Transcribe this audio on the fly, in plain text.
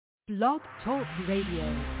Blog Talk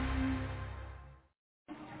Radio.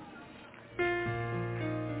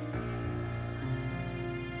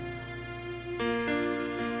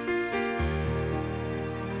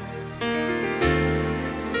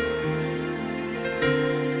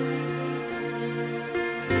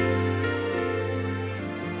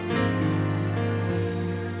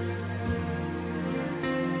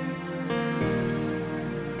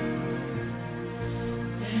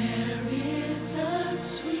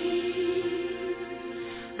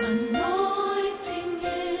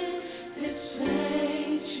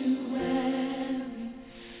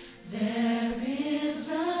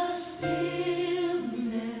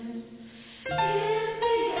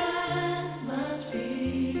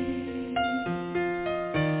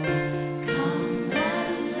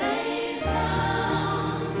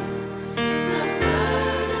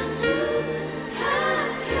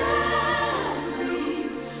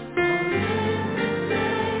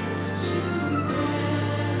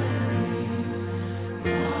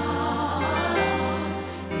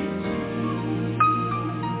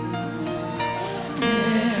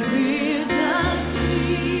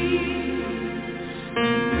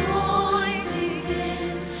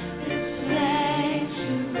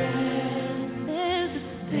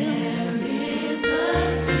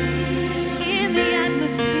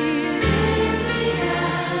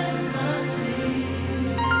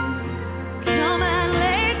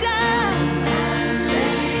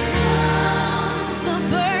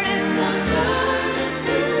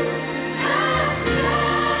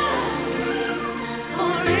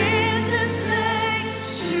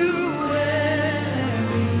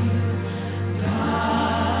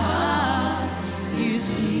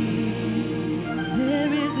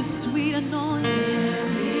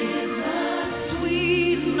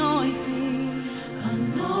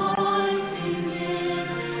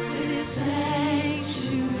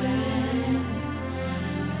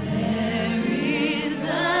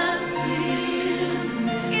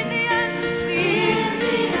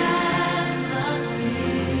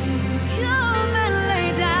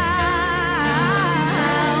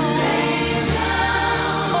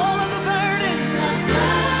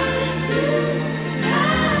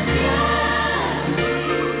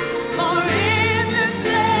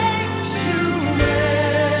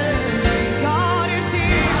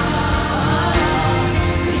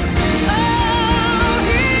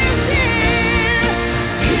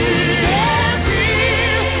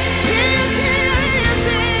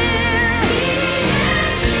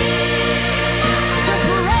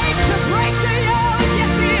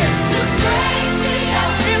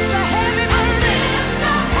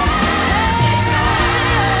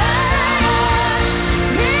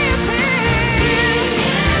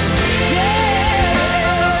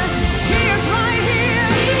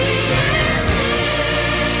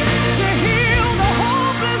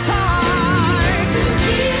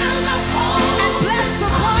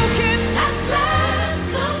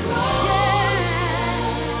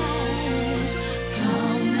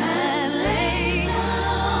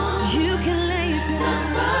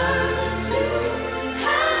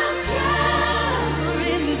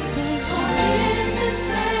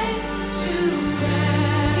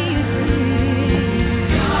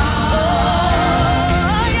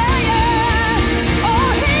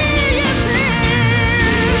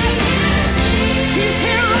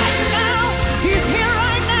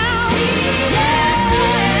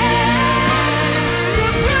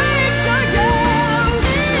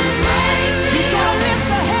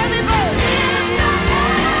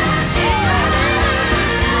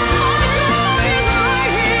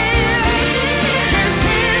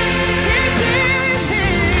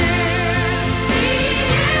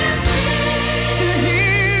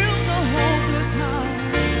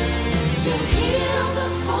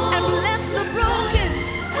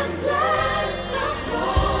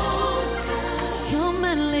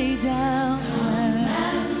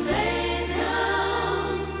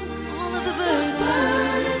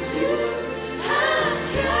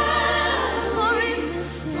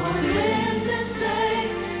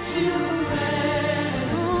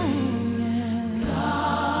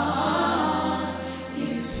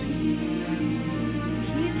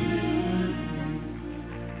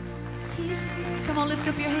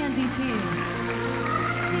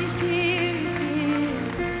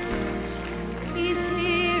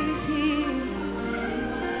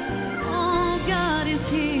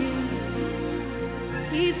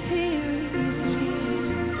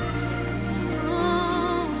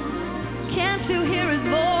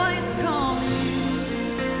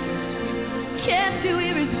 Can't you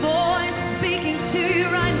hear his voice speaking to you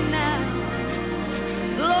right now?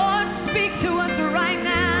 Lord, speak to us right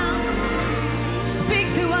now.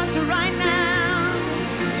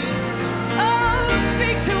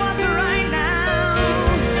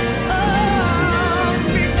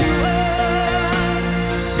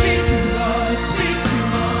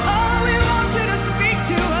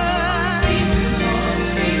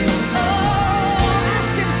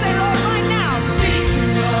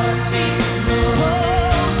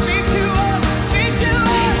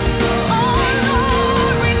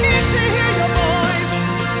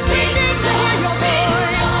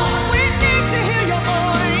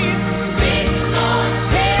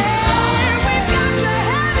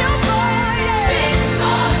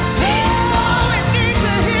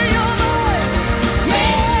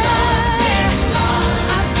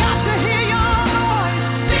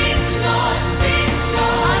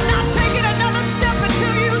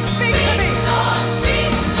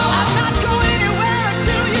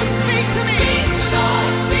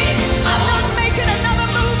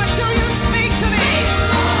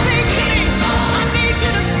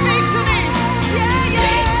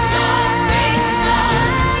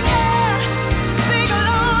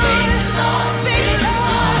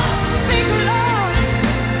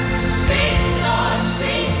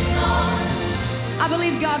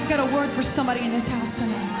 somebody in this house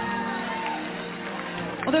tonight.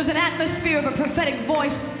 Well, there's an atmosphere of a prophetic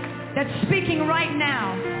voice that's speaking right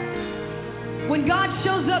now. When God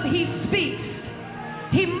shows up, he speaks.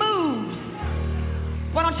 He moves.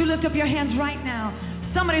 Why don't you lift up your hands right now?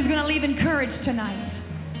 Somebody's going to leave encouraged tonight.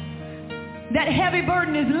 That heavy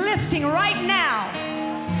burden is lifting right now.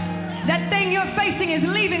 That thing you're facing is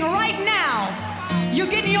leaving right now. You're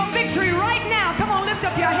getting your victory right now. Come on, lift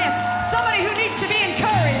up your hands. Somebody who needs to be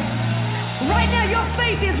encouraged. Right now, your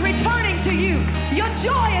faith is returning to you. Your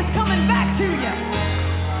joy is coming back to you.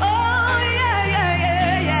 Oh,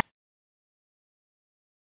 yeah.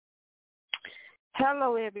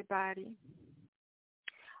 Hello, everybody.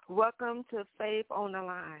 Welcome to Faith on the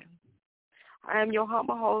Line. I am your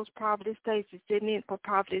humble host, Prophetess Stacy, sitting in for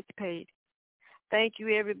Prophetess Pate. Thank you,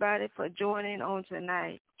 everybody, for joining on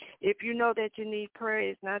tonight. If you know that you need prayer,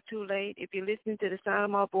 it's not too late. If you're listening to the sound of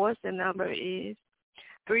my voice, the number is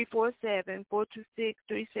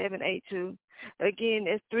 347-426-3782. Again,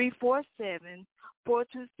 it's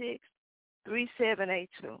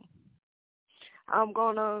 347-426-3782. I'm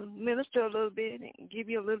going to minister a little bit and give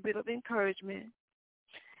you a little bit of encouragement.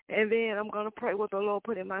 And then I'm going to pray what the Lord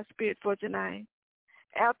put in my spirit for tonight.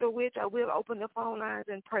 After which, I will open the phone lines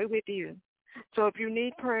and pray with you. So if you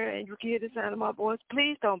need prayer and you can hear the sound of my voice,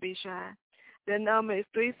 please don't be shy. The number is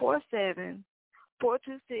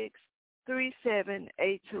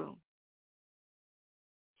 347-426-3782.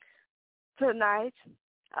 Tonight,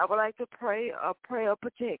 I would like to pray a prayer of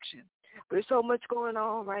protection. There's so much going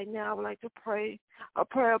on right now. I would like to pray a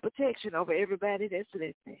prayer of protection over everybody that's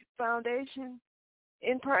listening. Foundation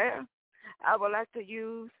in prayer, I would like to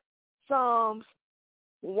use Psalms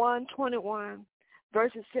 121,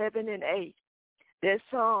 verses 7 and 8. That's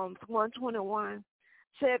Psalms 121,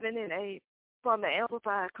 7 and 8 from the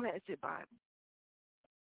Amplified Classic Bible.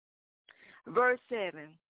 Verse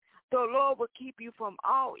 7, the Lord will keep you from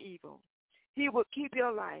all evil. He will keep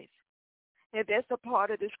your life. And that's a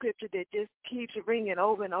part of the scripture that just keeps ringing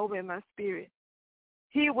over and over in my spirit.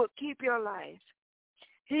 He will keep your life.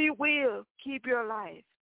 He will keep your life.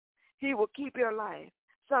 He will keep your life.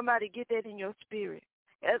 Somebody get that in your spirit.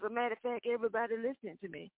 As a matter of fact, everybody listening to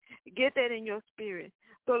me, get that in your spirit.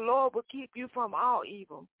 The Lord will keep you from all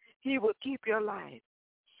evil. He will keep your life.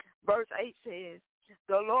 Verse 8 says,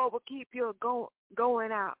 the Lord will keep your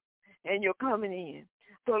going out and your coming in.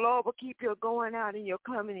 The Lord will keep your going out and your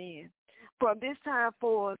coming in from this time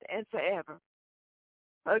forth and forever.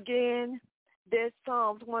 Again, there's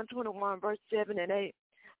Psalms 121, verse 7 and 8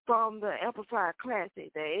 from the Amplified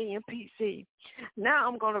Classic, the AMPC. Now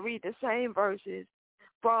I'm going to read the same verses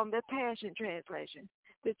from the Passion Translation,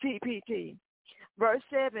 the TPT. Verse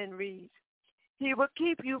 7 reads, he will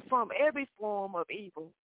keep you from every form of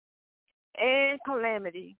evil and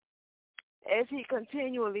calamity as he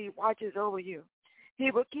continually watches over you. He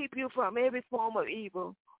will keep you from every form of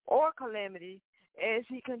evil or calamity as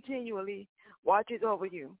he continually watches over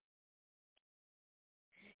you.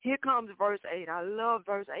 Here comes verse 8. I love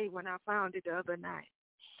verse 8 when I found it the other night.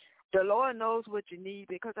 The Lord knows what you need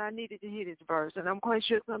because I needed to hear this verse, and I'm quite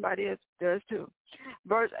sure somebody else does too.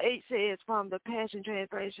 Verse 8 says from the Passion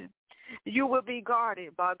Translation, you will be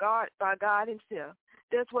guarded by God himself.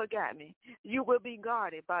 That's what got me. You will be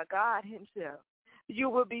guarded by God himself. You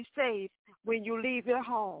will be safe when you leave your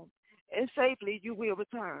home, and safely you will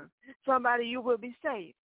return. Somebody, you will be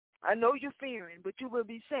safe. I know you're fearing, but you will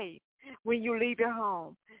be safe when you leave your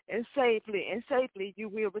home, and safely you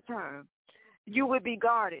will return. You will be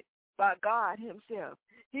guarded by God himself.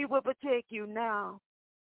 He will protect you now,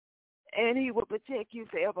 and he will protect you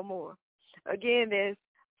forevermore. Again, there's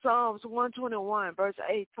Psalms 121, verse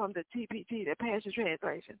 8 from the TPT, the Passion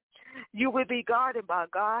Translation. You will be guarded by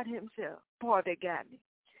God himself. Part that got me.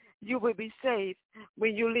 You will be safe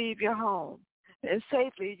when you leave your home, and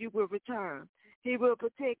safely you will return. He will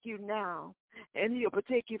protect you now, and he'll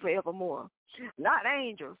protect you forevermore. Not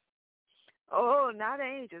angels. Oh, not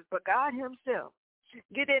angels, but God himself.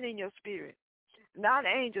 Get that in your spirit. Not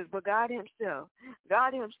angels, but God himself.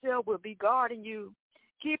 God himself will be guarding you,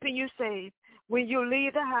 keeping you safe when you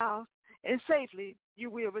leave the house, and safely you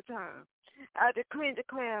will return. I decree and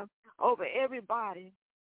declare over everybody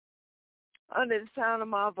under the sound of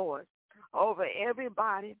my voice, over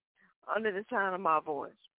everybody under the sound of my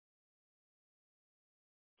voice.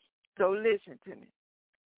 So listen to me.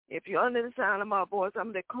 If you're under the sound of my voice,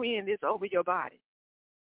 I'm decreeing this over your body.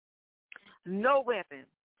 No weapon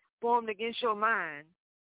formed against your mind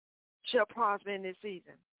shall prosper in this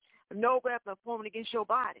season. No weapon formed against your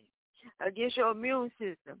body, against your immune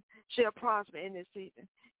system, shall prosper in this season.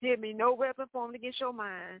 Hear me, no weapon formed against your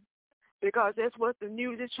mind because that's what the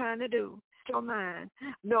news is trying to do. Your mind.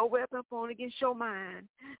 No weapon formed against your mind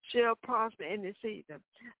shall prosper in this season.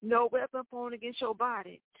 No weapon formed against your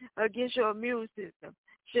body, against your immune system,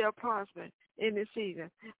 shall prosper in this season.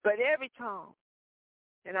 But every tongue,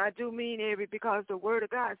 and I do mean every because the word of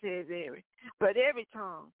God says every, but every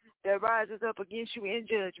tongue that rises up against you in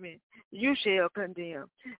judgment, you shall condemn.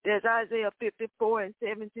 There's Isaiah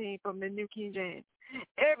 54:17 from the New King James.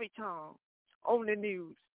 Every tongue on the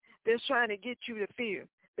news that's trying to get you to fear,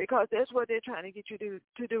 because that's what they're trying to get you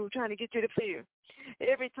to do, trying to get you to fear.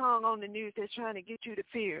 Every tongue on the news that's trying to get you to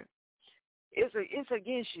fear, it's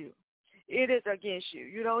against you. It is against you.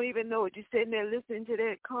 You don't even know it. You're sitting there listening to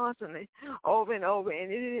that constantly over and over, and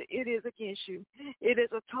it is against you. It is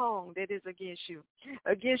a tongue that is against you,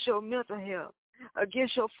 against your mental health,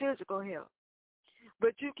 against your physical health.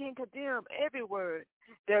 But you can condemn every word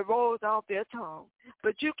that rolls off their tongue.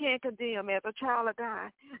 But you can't condemn, as a child of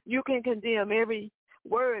God, you can condemn every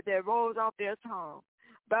word that rolls off their tongue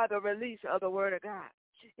by the release of the word of God.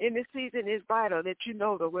 In this season, it's vital that you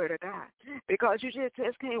know the word of God, because you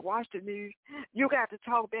just can't watch the news. You got to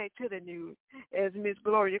talk back to the news, as Miss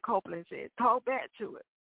Gloria Copeland said. Talk back to it.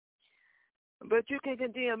 But you can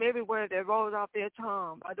condemn every word that rolls off their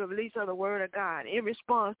tongue by the release of the word of God in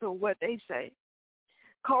response to what they say.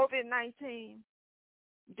 COVID-19,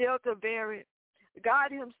 Delta variant,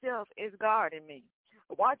 God himself is guarding me,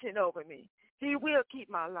 watching over me. He will keep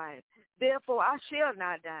my life. Therefore, I shall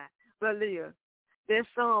not die, but live. There's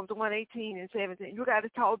Psalms 118:17. You got to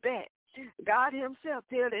talk back. God himself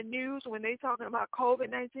tell the news when they talking about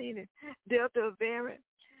COVID-19 and Delta variant.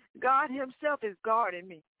 God himself is guarding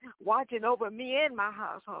me, watching over me and my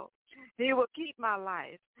household. He will keep my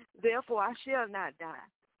life. Therefore, I shall not die,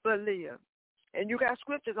 but live. And you got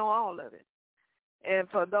scriptures on all of it. And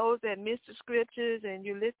for those that miss the scriptures and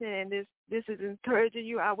you're listening and this is encouraging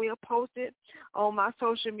you, I will post it on my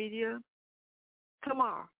social media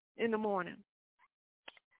tomorrow in the morning.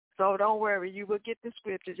 So don't worry, you will get the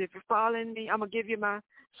scriptures. If you're following me, I'm going to give you my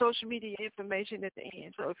social media information at the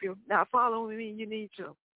end. So if you're not following me, you need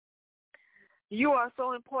to. You are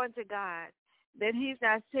so important to God that he's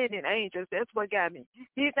not sending angels. That's what got me.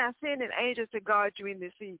 He's not sending angels to guard you in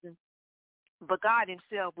this season, but God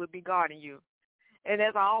himself will be guarding you. And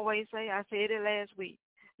as I always say, I said it last week,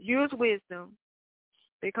 use wisdom,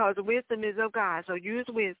 because wisdom is of God. So use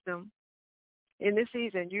wisdom in this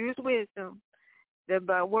season. Use wisdom. The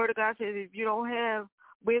word of God says if you don't have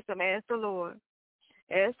wisdom, ask the Lord.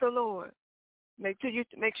 Ask the Lord. Make sure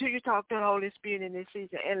you talk to the Holy Spirit in this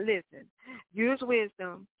season and listen. Use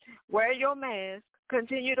wisdom. Wear your mask.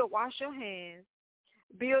 Continue to wash your hands.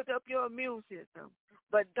 Build up your immune system.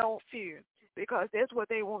 But don't fear, because that's what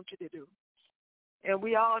they want you to do. And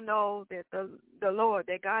we all know that the Lord,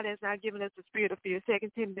 that God has not given us the spirit of fear,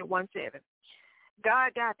 2 Timothy 1:7.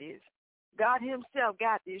 God got this. God himself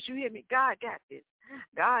got this. You hear me? God got this.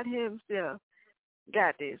 God himself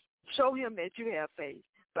got this. Show him that you have faith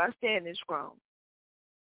by standing strong.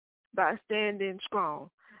 By standing strong.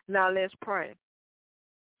 Now let's pray.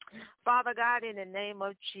 Father God, in the name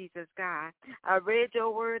of Jesus, God, I read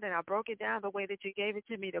your word and I broke it down the way that you gave it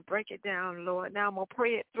to me to break it down, Lord. Now I'm going to pray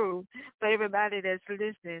it through for everybody that's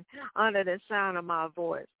listening under the sound of my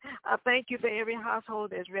voice. I thank you for every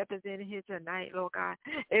household that's represented here tonight, Lord God.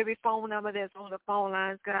 Every phone number that's on the phone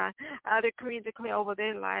lines, God. I decree and declare over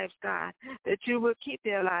their lives, God, that you will keep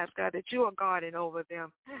their lives, God, that you are guarding over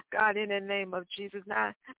them. God, in the name of Jesus,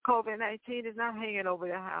 now COVID-19 is not hanging over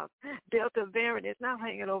their house. Delta variant is not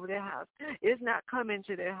hanging over their house. It's not coming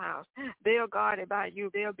to their house. They are guarded by you.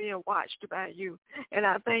 They are being watched by you. And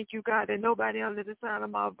I thank you, God, that nobody under the sound of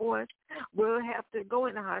my voice will have to go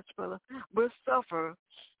in the hospital, will suffer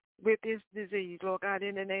with this disease, Lord God,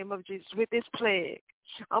 in the name of Jesus, with this plague.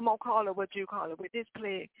 I'm going to call it what you call it. With this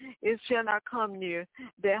plague, it shall not come near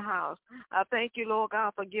their house. I thank you, Lord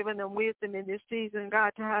God, for giving them wisdom in this season,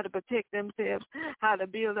 God, to how to protect themselves, how to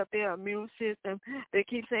build up their immune system. They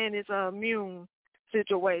keep saying it's an immune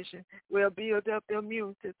situation. We'll build up the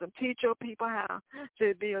immune system. Teach your people how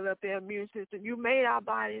to build up their immune system. You made our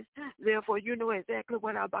bodies, therefore you know exactly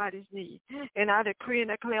what our bodies need. And I decree and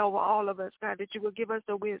declare over all of us, God, that you will give us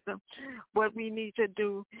the wisdom, what we need to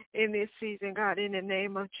do in this season, God, in the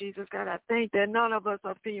name of Jesus. God, I thank that none of us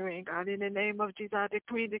are fearing, God, in the name of Jesus. I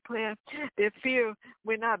decree and declare that fear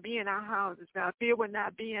will not be in our houses, God. Fear will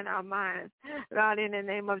not be in our minds, God, in the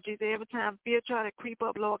name of Jesus. Every time fear try to creep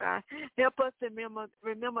up, Lord God, help us to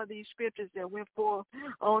remember these scriptures that went forth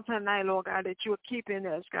on tonight, Lord God, that you are keeping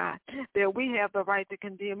us, God, that we have the right to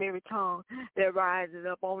condemn every tongue that rises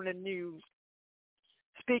up on the news.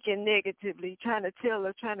 speaking negatively, trying to tell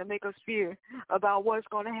us, trying to make us fear about what's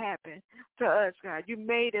going to happen to us, God. You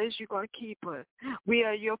made us. You're going to keep us. We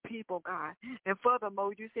are your people, God. And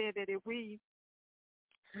furthermore, you said that if we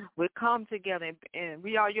would come together and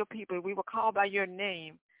we are your people, we will call by your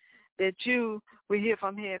name, that you will hear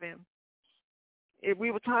from heaven. If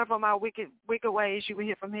we will turn from our wicked ways, you will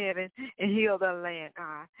hear from heaven and heal the land,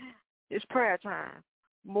 God. It's prayer time.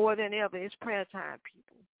 More than ever, it's prayer time,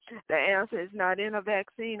 people. The answer is not in a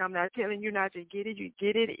vaccine. I'm not telling you not to get it. You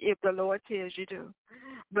get it if the Lord tells you to.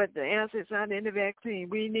 But the answer is not in the vaccine.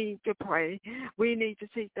 We need to pray. We need to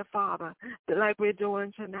seek the Father like we're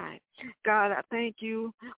doing tonight. God, I thank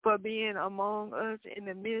you for being among us in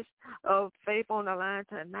the midst of Faith on the Line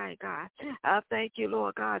tonight, God. I thank you,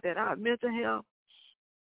 Lord God, that our mental health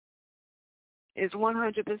is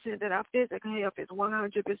 100%, that our physical health is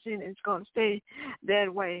 100%. It's going to stay that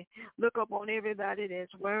way. Look up on everybody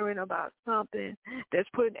that's worrying about something, that's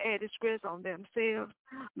putting added stress on themselves.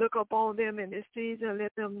 Look up on them in this season.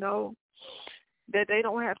 Let them know that they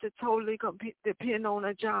don't have to totally depend on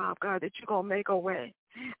a job, God, that you're going to make a way.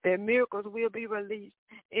 That miracles will be released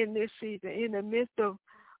in this season. In the midst of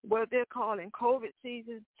what they're calling COVID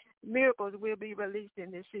season, miracles will be released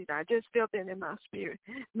in this season. I just felt it in my spirit.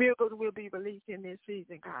 Miracles will be released in this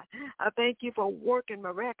season, God. I thank you for working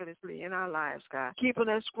miraculously in our lives, God. Keeping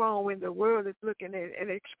us strong when the world is looking at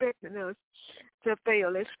and expecting us to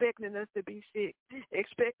fail, expecting us to be sick,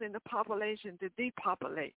 expecting the population to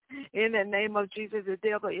depopulate. In the name of Jesus, the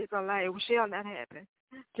devil is a lie. It shall not happen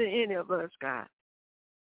to any of us, God.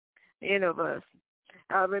 Any of us.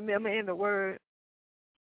 I remember in the Word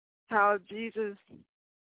how Jesus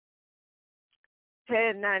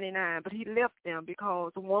had 99, but he left them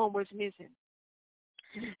because one was missing.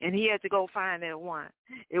 And he had to go find that one.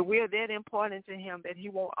 If we're that important to him that he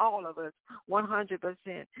wants all of us 100%,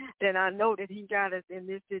 then I know that he got us in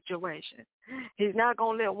this situation. He's not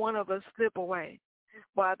going to let one of us slip away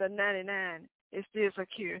while the 99 is still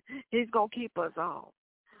secure. He's going to keep us all.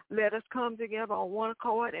 Let us come together on one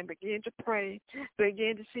accord and begin to pray,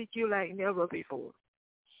 begin to seek you like never before.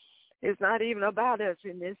 It's not even about us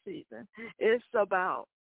in this season. It's about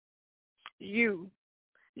you.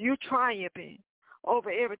 You triumphing over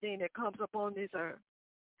everything that comes upon this earth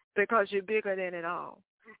because you're bigger than it all.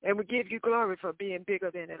 And we give you glory for being bigger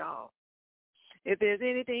than it all. If there's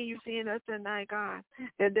anything you see in us tonight, God,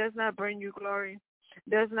 that does not bring you glory,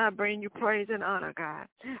 does not bring you praise and honor, God,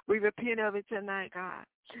 we repent of it tonight, God.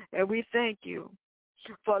 And we thank you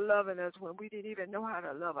for loving us when we didn't even know how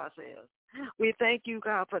to love ourselves. We thank you,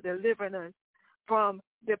 God, for delivering us from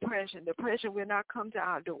depression. Depression will not come to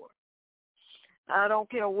our door. I don't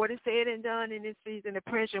care what is said and done in this season,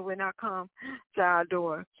 depression will not come to our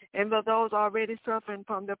door. And for those already suffering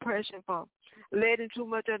from depression, from letting too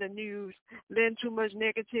much of the news, letting too much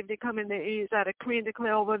negativity come in their ears, I decree and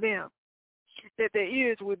declare over them that their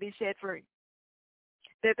ears will be set free,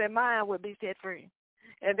 that their mind will be set free,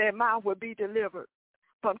 and their mouth will be delivered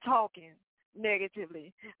from talking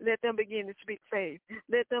negatively. Let them begin to speak faith.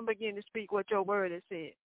 Let them begin to speak what your word has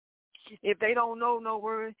said. If they don't know no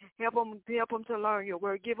word, help them to learn your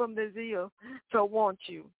word. Give them the zeal to want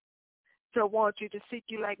you, to seek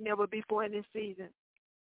you like never before in this season.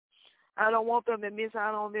 I don't want them to miss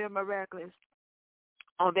out on their miraculous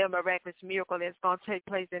miracle that's going to take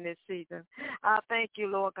place in this season. I thank you,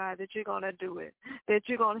 Lord God, that you're going to do it, that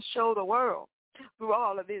you're going to show the world through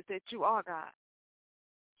all of this that you are God,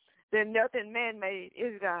 that nothing man-made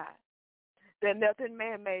is God, that nothing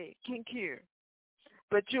man-made can cure.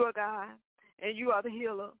 But you are God, and you are the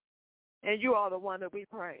healer, and you are the one that we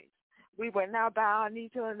praise. We will not bow our knee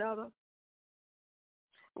to another.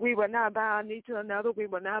 We will not bow our knee to another. We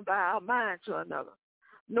will not bow our mind to another,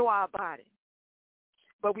 nor our body.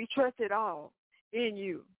 But we trust it all in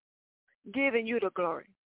you, giving you the glory,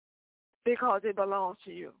 because it belongs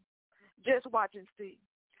to you. Just watch and see.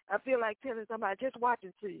 I feel like telling somebody, just watch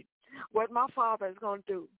and see what my Father is going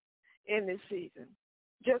to do in this season.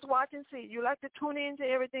 Just watch and see. You like to tune into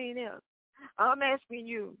everything else. I'm asking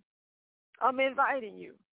you, I'm inviting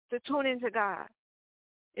you to tune into God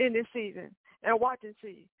in this season and watch and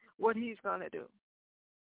see what he's going to do.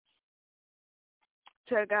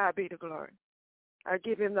 To God be the glory. I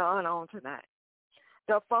give him the honor on tonight.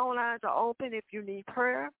 The phone lines are open if you need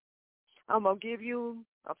prayer. I'm going to give you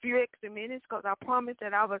a few extra minutes because I promised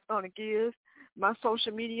that I was going to give my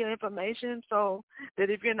social media information so that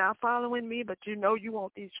if you're not following me but you know you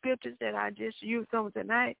want these scriptures that I just used on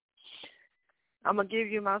tonight, I'm going to give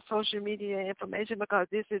you my social media information because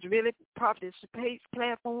this is really Prophetess Pate's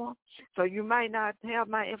platform, so you might not have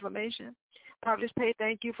my information. Prophetess Pate,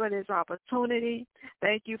 thank you for this opportunity.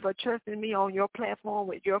 Thank you for trusting me on your platform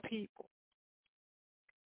with your people.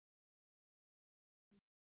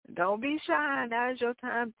 Don't be shy. Now is your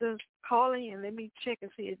time to call in. Let me check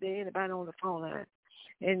and see if there's anybody on the phone line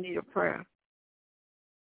and need a prayer.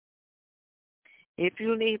 If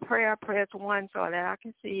you need prayer, press 1 so that I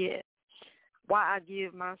can see it while I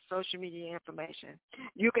give my social media information.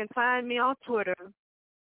 You can find me on Twitter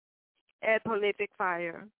at Prolific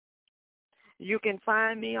Fire. You can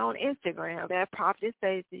find me on Instagram at Prophetess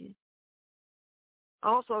Stacy.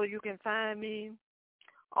 Also, you can find me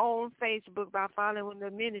on Facebook by following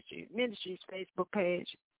the ministry's Facebook page,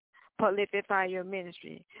 Prolific Fire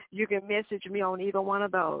Ministry. You can message me on either one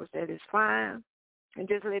of those. That is fine. And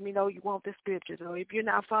just let me know you want the scriptures. Or if you're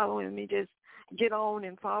not following me, just get on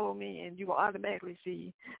and follow me, and you will automatically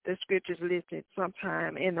see the scriptures listed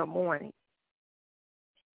sometime in the morning.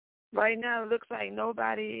 Right now, it looks like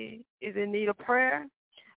nobody is in need of prayer.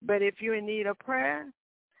 But if you're in need of prayer,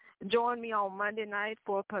 join me on Monday night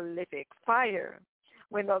for Prolific Fire,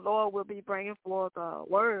 when the Lord will be bringing forth a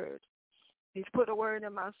word. He's put a word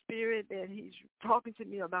in my spirit that he's talking to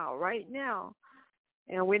me about right now.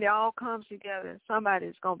 And when it all comes together,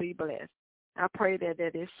 somebody's going to be blessed. I pray that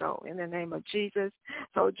that is so in the name of Jesus.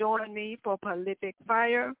 So join me for Prolific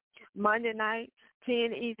Fire, Monday night,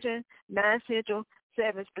 10 Eastern, 9 Central,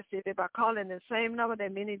 7 Pacific, by calling the same number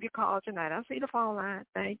that many of you called tonight. I see the phone line.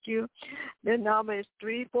 Thank you. The number is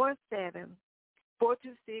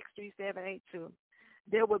 347-426-3782.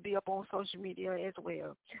 They will be up on social media as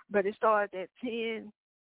well. But it starts at 10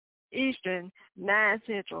 Eastern, 9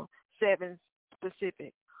 Central, 7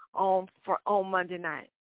 Pacific on Monday night.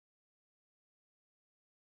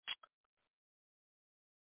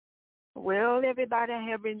 Well, everybody, I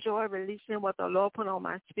have enjoyed releasing what the Lord put on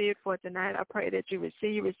my spirit for tonight. I pray that you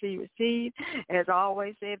receive. As I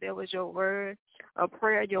always said, there was your word of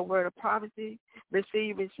prayer, your word of prophecy.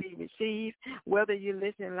 Receive. Whether you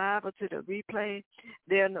listen live or to the replay,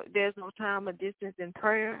 there's no time or distance in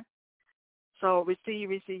prayer. So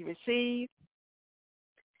receive.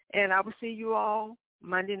 And I will see you all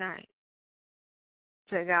Monday night.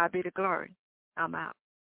 To God be the glory. I'm out.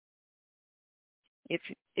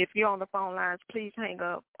 If you're on the phone lines, please hang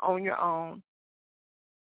up on your own.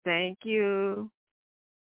 Thank you.